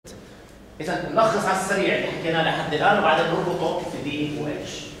اذا نلخص على السريع اللي حكيناه لحد الان وبعدين نربطه في دي و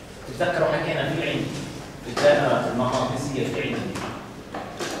اتش. تتذكروا حكينا في عندي في الدائرات المغناطيسيه في عندي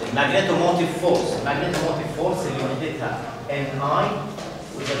الماجنيتوموتيف فورس، الماجنيتوموتيف فورس اللي وحدتها ان اي،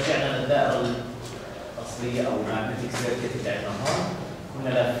 واذا رجعنا للدائره الاصليه او الماجنتيك سيركت بتاعتنا هون كنا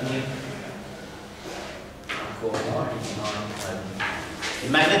لافين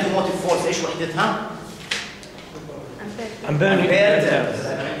الماجنيتوموتيف فورس ايش وحدتها؟ امبير. انا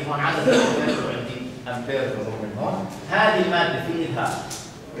عندي هون عدد امبير وعندي امبير من هون. هذه الماده في لها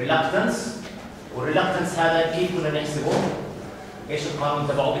ريلكتنس، والريلكتنس هذا كيف كنا نحسبه؟ ايش القانون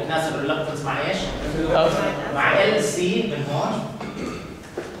تبعه؟ بتناسب الريلكتنس مع ايش؟ مع ال سي من هون،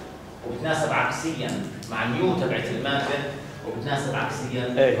 وبتناسب عكسيا مع النيو تبعت الماده، وبتناسب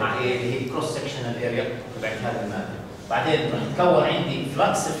عكسيا مع ايه اللي هي كروس سكشنال اريا تبعت هذه الماده. بعدين رح يتكون عندي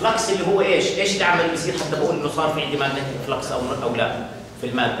فلكس، الفلكس اللي هو ايش؟ ايش اللي عمل بيصير حتى بقول انه صار في عندي ماجنتيك فلكس او لا في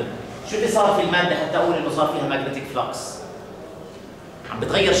الماده؟ شو اللي صار في الماده حتى اقول انه صار فيها ماجنتيك فلكس؟ عم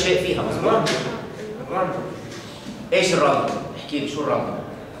بتغير شيء فيها، مظبوط؟ الراندوم. ايش الراندوم؟ احكي لي شو الراندوم؟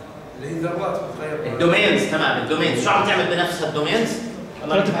 اللي هي ذرات بتغير. الدومينز، تمام. الدومينز شو عم تعمل بنفسها الدومينز؟ عم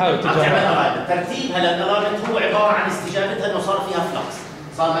تعمل الالاينمنت. ترتيب هلا الالاينمنت هو عباره عن استجابتها انه صار فيها فلكس،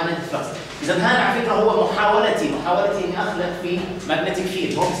 صار ماجنتيك فلكس. اذا هذا على فكره هو محاولتي اني اخلق في ماجنتيك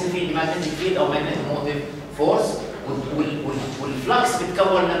فيلد، هو بصير في ماجنتيك فيلد او ماجنيتوموتيف فورس، والفلكس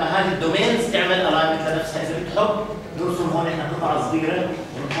بتكون لما هذه الدومينز تعمل الاينمنت لنفسها. اذا بتحب نرسم هون احنا قطعه صغيره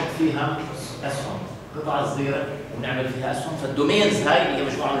ونحط فيها اسهم، قطعه صغيره ونعمل فيها اسهم، فالدومينز هاي اللي هي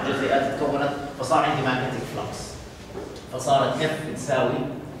مجموعه من الجزيئات تكونت، فصار عندي ماجنتيك فلكس، فصارت اف بتساوي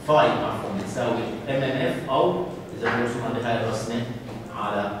فاي عفوا بتساوي ام ام اف، او اذا بنرسمها بهاي الرسمه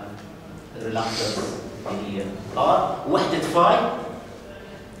على الريلكتنس اللي هي ار، وحده فاي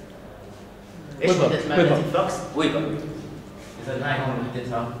ايش وحده ماجنتيك فلكس؟ ويبر. اذا هاي هون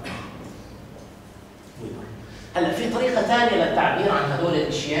وحدتها ويبر. هلا في طريقه ثانيه للتعبير عن هذول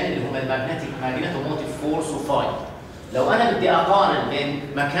الاشياء اللي هم ماجنيتوموتيف فورس وفاي. لو انا بدي اقارن بين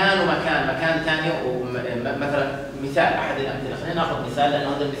مكان ومكان، مكان ثاني، مثلا مثال احد الامثله، خلينا ناخذ مثال لانه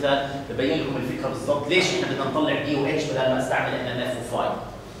هذا المثال ببين لكم الفكره بالضبط ليش احنا بدنا نطلع دي واتش بدل ما استعمل ان اف وفاي.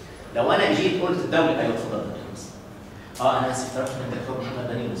 لو انا اجيت قلت الدوله، ايوه تفضل. انا اسف تركت من الدكتور محمد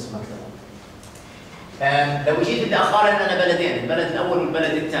دانيلوس ما كتبه. لو اجيت بدي اقارن انا بلدين، البلد الاول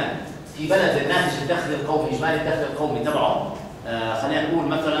والبلد الثاني، في بلد الناتج الدخلي القومي، اجمالي الدخل القومي تبعه خلينا نقول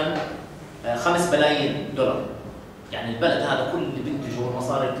مثلا 5 بلايين دولار، يعني البلد هذا كل اللي بينتجه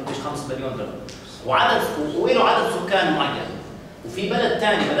المصاري اللي بتنتج 5 مليون دولار، وعدد وله عدد سكان معين. وفي بلد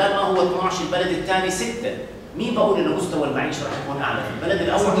ثاني بدل ما هو 12 البلد الثاني 6، مين بقول انه مستوى المعيشه راح يكون اعلى في البلد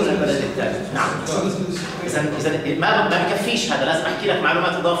الاول ولا البلد الثاني؟ نعم. اذا ما بكفيش هذا، لازم احكي لك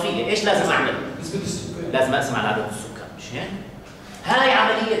معلومات اضافيه، ايش لازم اعمل؟ لازم اقسم على عدد السكان، مش هيك؟ هاي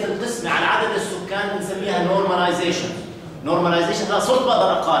عمليه القسمه على عدد السكان بنسميها نورماليزيشن. نورماليزيشن صرت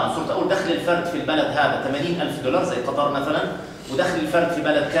بقدر اقارن، صرت اقول دخل الفرد في البلد هذا 80,000 دولار زي قطر مثلا، ودخل الفرد في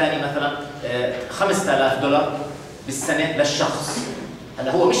بلد ثاني مثلا 5000 دولار بالسنه للشخص.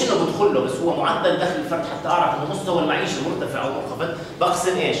 هلا هو مش انه بدخل له، بس هو معدل دخل الفرد حتى اعرف انه مستوى المعيشه مرتفع او منخفض،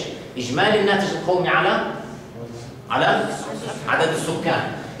 بقسم ايش؟ اجمالي الناتج القومي على عدد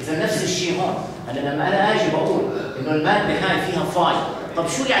السكان. اذا نفس الشيء هون، هلا لما انا اجي بقول انه الماده هاي فيها فاي، طب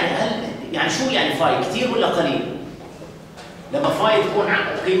شو يعني؟ شو يعني فاي؟ كثير ولا قليل؟ لما فاي تكون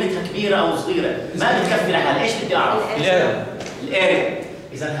قيمتها كبيره او صغيره ما بتكفي لحالها، ايش بدي اعرف؟ الاريا.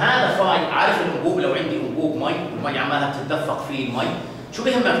 اذا هذا فاي، عارف الانبوب، لو عندي انبوب مي والمي عمالها بتتدفق فيه المي، شو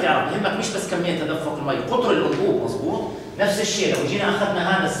بهمك تعرف؟ بهمك مش بس كميه تدفق المي، قطر الانبوب، مضبوط؟ نفس الشيء لو جينا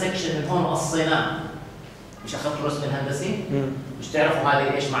اخذنا هذا السكشن من هون وقصيناه، مش اخذتوا الرسم الهندسي؟ مش تعرفوا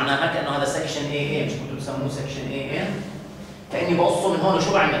هذه ايش معناها؟ كانه هذا سكشن اي، مش كنتوا بتسموه سكشن اي؟ كاني بقصه من هون،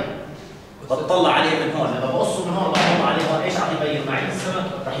 وشو بعمل؟ بتطلع عليه من هون، لما بقصه من هون بطلع عليه هون، ايش راح يبين معي؟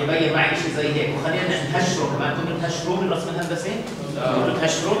 راح يبين معي شيء زي هيك. وخلينا نهشره كمان، كنتوا تهشروه بالرسم الهندسي؟ كنتوا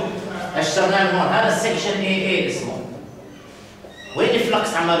تهشروه؟ هشرناه من هون، هذا السكشن اي اسمه. وين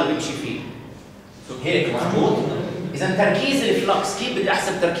الفلكس عماله بيمشي فيه؟ هيك، مضبوط؟ اذا تركيز الفلكس، كيف بدي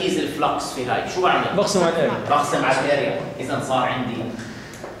احسب تركيز الفلكس في هاي؟ شو بعمل؟ بقسم على الاريا. بقسم على الاريا. اذا صار عندي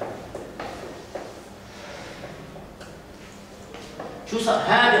شو صار؟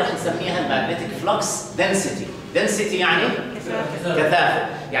 هذه رح نسميها الماجنتيك فلكس دنسيتي. دنسيتي يعني كثافه.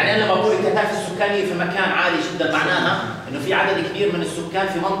 يعني انا لما بقول الكثافه السكانيه في مكان عالي جدا، معناها انه في عدد كبير من السكان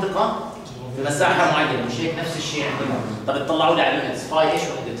في منطقه في مساحه معينه، مش هيك؟ نفس الشيء عندنا. طب اطلعوا لي على اليونتس، فاي ايش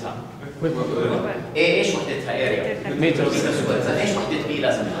وحدتها؟ ايش وحدتها؟ اريا متر سكوير. اذا ايش وحده بي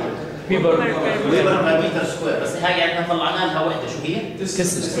لازم تكون؟ ويبر متر سكوير. بس هاي يعني احنا طلعنا لها وحده، شو هي؟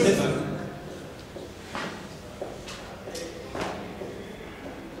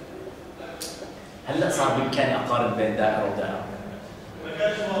 هلا صار بامكاني اقارن بين دائره ودائره.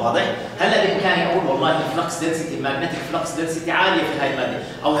 واضح؟ هلا بامكاني اقول والله الفلكس دنسيتي الماجنتيك فلكس دنسيتي عاليه في هاي الماده،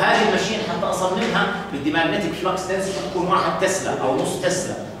 او هذه الماشين حتى اصممها بدي ماجنتيك فلكس دنسيتي تكون 1 تسلا او نص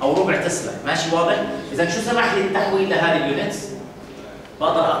تسلا او ربع تسلا، ماشي واضح؟ اذا شو سمح لي التحويل لهذه اليونتس؟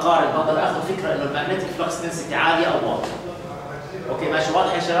 بقدر اقارن، بقدر اخذ فكره انه الماجنتيك فلكس دنسيتي عاليه او واطيه. اوكي ماشي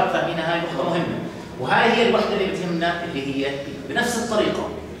واضح يا شباب؟ فاهمين هاي نقطه مهمه، وهاي هي الوحده اللي بتهمنا اللي هي بنفس الطريقه.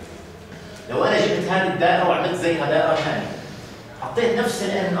 لو انا جبت هذه الدائره وعملت زيها دائره ثانيه، حطيت نفس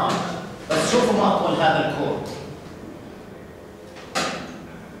الان اي، بس شوفوا ما اطول هذا الكور.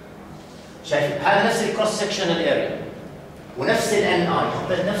 شايف هذا نفس الكروس سكشنال اريا ونفس الان اي،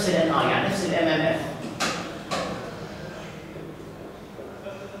 حطيت نفس الان اي يعني نفس الام ام اف.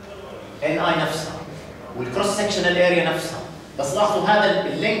 ان اي نفسها والكروس سكشنال اريا نفسها، بس لاحظوا هذا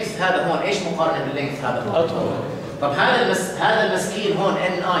اللينث هذا هون ايش مقارنه باللينث هذا هون؟ اطول. طب هذا المسكين هون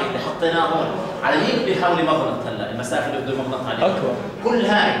ان اي اللي حطيناه هون على مين بيحاول يمغنط هلا؟ المسافه اللي بده يمغنط عليها اكبر. كل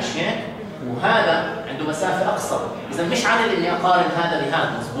هاي مش هيك؟ وهذا عنده مسافه اقصر، اذا مش عادل اني اقارن هذا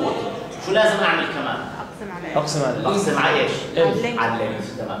بهذا، مضبوط؟ شو لازم اعمل كمان؟ اقسم على ايش؟ على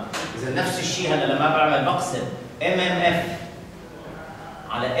اللينث، تمام. اذا نفس الشيء هلا لما بعمل بقسم ام ام اف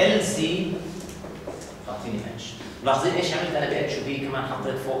على ال سي اعطيني اتش. ملاحظين ايش عملت انا باتش وبي كمان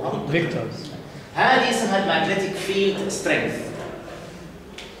حطيت فوقهم؟ فيكتورز. هذه اسمها الماجنتيك فيلد سترينث.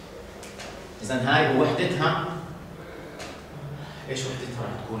 إذا هاي وحدتها ايش وحدتها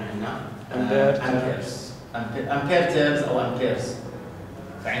راح تكون عندنا؟ امبيرز. امبير تيرمز او امبيرز.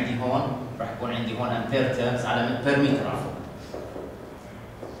 فعندي هون راح يكون عندي هون امبير تيرمز على بير متر عفوا.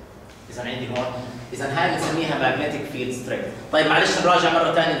 إذا عندي هون، إذا هاي بنسميها ماجنتيك فيلد سترينث. طيب معلش نراجع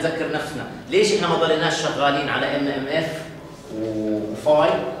مرة ثانية نذكر نفسنا، ليش احنا ما ضليناش شغالين على ام ام اف وفاي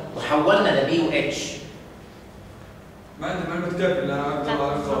وحولنا لبي واتش؟ ما عندي معلومات كافيه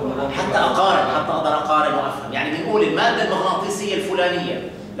حتى اقدر اقارن وافهم، يعني بنقول الماده المغناطيسيه الفلانيه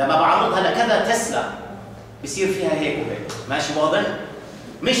لما بعرضها لكذا تسلا بصير فيها هيك وهيك، ماشي واضح؟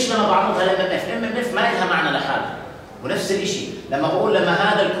 مش لما بعرضها لام ام اف، ام ام اف ما لها معنى لحالها. ونفس الشيء لما بقول لما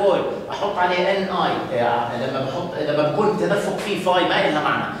هذا الكويل احط عليه ان اي، لما بكون تدفق فيه فاي ما لها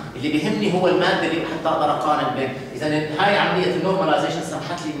معنى، اللي بيهمني هو الماده اللي حتى اقدر اقارن بين. اذا هاي عمليه النورماليزيشن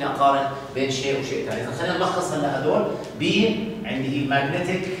سمحت لي اني اقارن بين شيء وشيء ثاني. اذا خلينا نلخص هلا هدول. بي عندي هي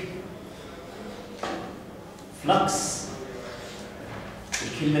الماجنتيك فلكس،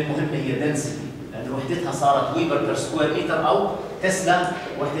 الكلمه المهمه هي دنسيتي لان وحدتها صارت ويبر بير سكوير متر او تسلا،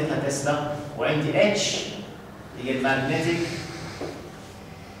 وحدتها تسلا. وعندي اتش هي الماجنتيك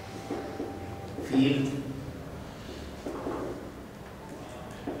فيلد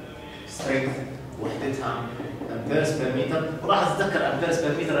سترينث، وحدتها امبيرز بير متر. وراح اتذكر امبيرز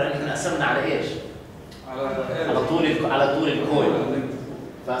بير متر لان احنا قسمنا على ايش؟ على طول الكويل،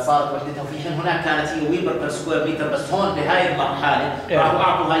 فصارت وحدتها. وفي حين هناك كانت هي ويبر بير سكوير متر، بس هون بهاي الحاله راحوا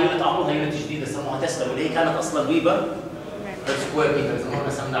اعطوها يونت، اعطوها يونت جديده سموها تسلا، واللي هي كانت اصلا ويبر بير سكوير متر. اذا هون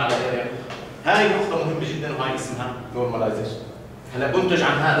قسمنا على اريا. هاي نقطة مهمة جدا وهي اسمها نورماليزيشن. هلا بنتج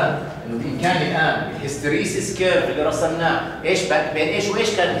عن هذا انه بامكاني الان الهيستريسيس كيرف اللي رسمناه، ايش بين ايش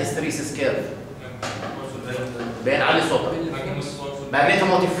وايش كان الهيستريسيس كيرف؟ بين علي صوتك.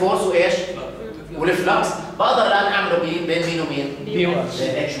 ماجنتوموتيف فورس وايش؟ والفلكس. بقدر الان اعمله بين مين ومين؟ بي بين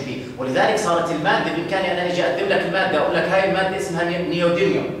اتش وبي. ولذلك صارت المادة بامكاني انا اجي اقدم لك المادة اقول لك هاي المادة اسمها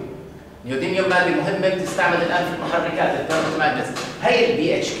نيوديميوم. نيوديميوم مادة مهمة بتستعمل الان في المحركات الثيرمال ماجنتس. هي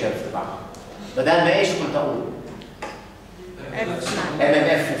البي اتش كيرف تبعها. بدل ما ايش كنت اقول؟ ام ام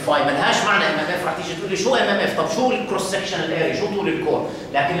اف وفاي، ما لهاش معنى ام ام اف، راح تيجي تقول لي شو ام ام اف؟ طب شو الكروس سكشنال اريا؟ شو طول الكور؟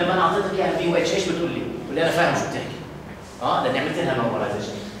 لكن لما انا اعطيتك اياها بي واتش ايش بتقول لي؟ بتقول لي انا فاهم شو بتحكي. لاني عملت لها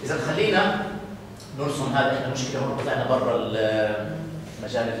نورماليزيشن. اذا خلينا نرسم هذا. احنا مشكله هون طلعنا برا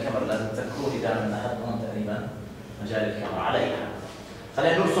مجال الكاميرا، لازم تذكروني دائما لحد هون تقريبا مجال الكاميرا. على اي حال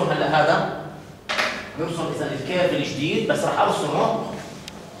خلينا نرسم هلا هذا. نرسم اذا الكيرف الجديد، بس راح ارسمه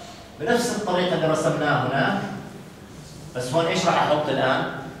بنفس الطريقة اللي رسمناها هنا، بس هون ايش راح احط الآن؟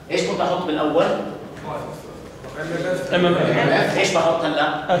 ايش كنت احط بالأول؟ ام ام اف. ايش بحط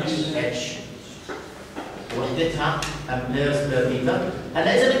هلا؟ اتش. وحدتها امبيرز بير متر.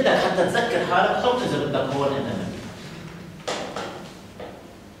 هلا إذا بدك حتى تذكر حالك حط إذا بدك هون ام ام.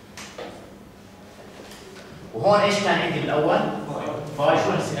 وهون ايش كان عندي بالأول؟ فاي. شو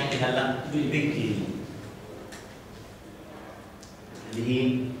رح يصير عندي هلا؟ بي اللي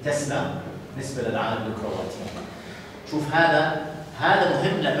هي تسلا بالنسبه للعالم الكرواتي. شوف هذا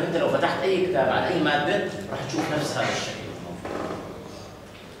مهم لانه انت لو فتحت اي كتاب عن اي ماده راح تشوف نفس هذا الشكل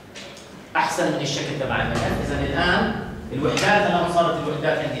احسن من الشكل تبع المكان. اذا الان الوحدات الان صارت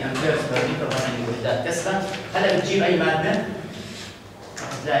الوحدات عندي امبيرز بير متر، عندي وحدات تسلا. هلا بتجيب اي ماده راح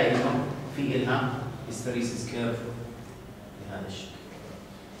تلاقي انه في لها هيستريسيس كيرف بهذا الشكل.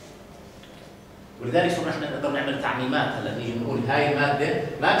 ولذلك صرنا احنا نقدر نعمل تعميمات. هلا نيجي نقول هاي الماده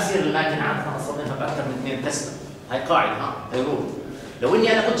ما بصير الماكينه عاده اصممها باكثر من 2 تسلا، هاي قاعده هاي رول. لو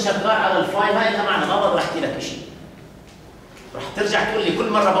اني انا كنت شغال على الفاي ما لها معنى، ما بقدر احكي لك شيء. رح ترجع تقول لي كل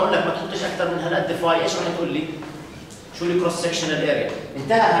مره بقول لك ما تحطش اكثر من هالقد فاي، ايش رح تقول لي؟ شو الكروس سكشنال اريا؟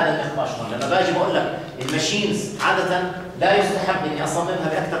 انتهى هذا النقاش هون. لما باجي بقول لك الماشينز عاده لا يستحب اني اصممها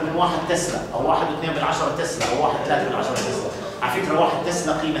باكثر من 1 تسلا او 1.2 تسلا او 1.3 تسلا. على فكره 1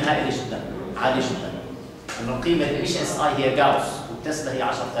 تسلا قيمه هائله جدا، عاليه جدا. انه القيمه الاتش اس اي هي جاوس والتسلا هي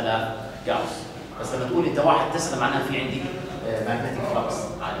 10000 جاوس. بس لما تقول انت 1 تسلا معناها في عندي ماجنتيك فلكس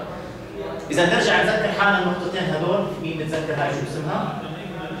عالي. اذا نرجع نذكر حالنا النقطتين هذول، مين متذكر هاي شو اسمها؟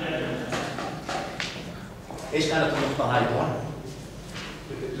 ايش كانت النقطة هاي هون؟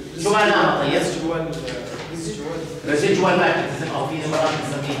 شو معناها طيب؟ ريزيجوال ماجنتيزم او في مرات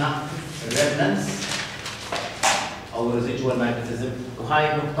بنسميها ريزونانس او ريزيجوال ماجنتيزم،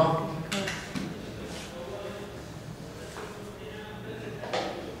 وهاي النقطة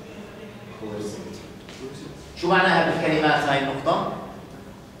شو معناها بالكلمات هاي النقطة؟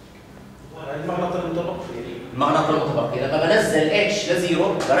 المغناطيس المتبقي. المغناطيس المتبقي لما بنزل اتش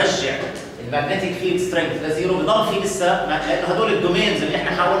لزيرو برجع الماجنتيك فيلد سترينث لزيرو، بضل في لسه لانه هدول الدومينز اللي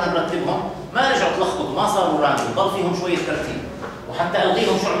احنا حاولنا نرتبهم ما رجعوا تلخبطوا، ما صاروا راندوم، ضل فيهم شويه ترتيب. وحتى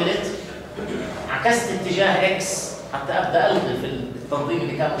الغيهم شو عملت؟ عكست اتجاه اكس حتى ابدا الغي في التنظيم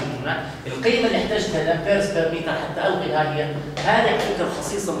اللي كان موجود هناك، القيمه اللي احتاجتها الامبيرز بير متر حتى الغي هاي هذا على فكره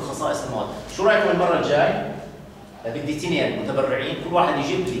خصيصه من خصائص المواد. شو رايكم المره الجاي؟ بدي اثنين متبرعين كل واحد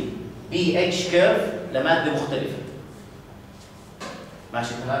يجيب لي بي اتش كيرف لماده مختلفه. ماشي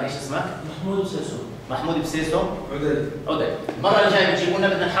تمام؟ ايش اسمك؟ محمود بسيسو. محمود بسيسو؟ عدي. المرة الجاية بتجيبوا لنا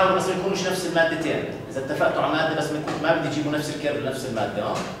بدنا نحاول بس ما يكونوش نفس المادتين، إذا اتفقتوا على مادة بس ما بدي تجيبوا نفس الكيرف لنفس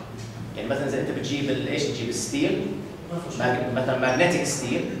المادة يعني مثلا إذا أنت بتجيب ايش تجيب الستيل؟ مثلا ماجنتيك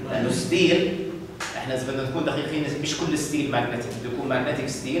ستيل، لأنه ستيل احنا إذا بدنا نكون دقيقين مش كل ستيل ماجنتيك، بده يكون ماجنتيك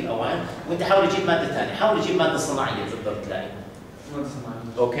ستيل أولا، وأنت حاول تجيب مادة ثانية، حاول تجيب مادة صناعية تقدر تلاقي. مادة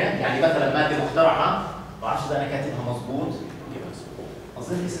صناعية. أوكي؟ يعني مثلا مادة مخترعة، ما بعرفش إذا أنا كاتبها مضبوط.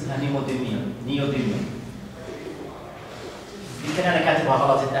 أظن اسمها نيوديميوم. يمكن أنا كاتبها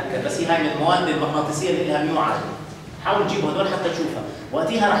غلط اتأكد، بس هي هاي من المواد المغناطيسية اللي لها ميو عالي. حاول تجيبوا هدول حتى تشوفها،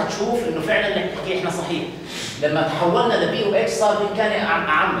 وقتها راح تشوف إنه فعلاً اللي بنحكي إحنا صحيح. لما تحولنا لبي و اتش صار بإمكاني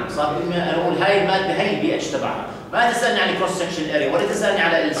أعمم، صار بإمكاني أقول هاي المادة هي البي اتش تبعها، ما تسألني عن كروس سكشن اريا ولا تسألني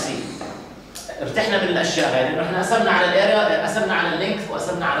على ال سي. ارتحنا من الأشياء هاي لأنه إحنا قسمنا على الاريا، قسمنا على اللينث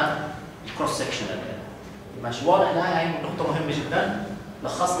وقسمنا على الكروس سكشن اريا. ماشي واضح؟ هاي نقطة مهمة جداً.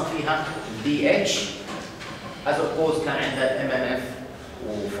 لخصنا فيها الدي اتش از اوبوز كان عندها ام ام اف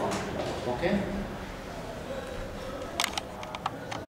وفان. اوكي؟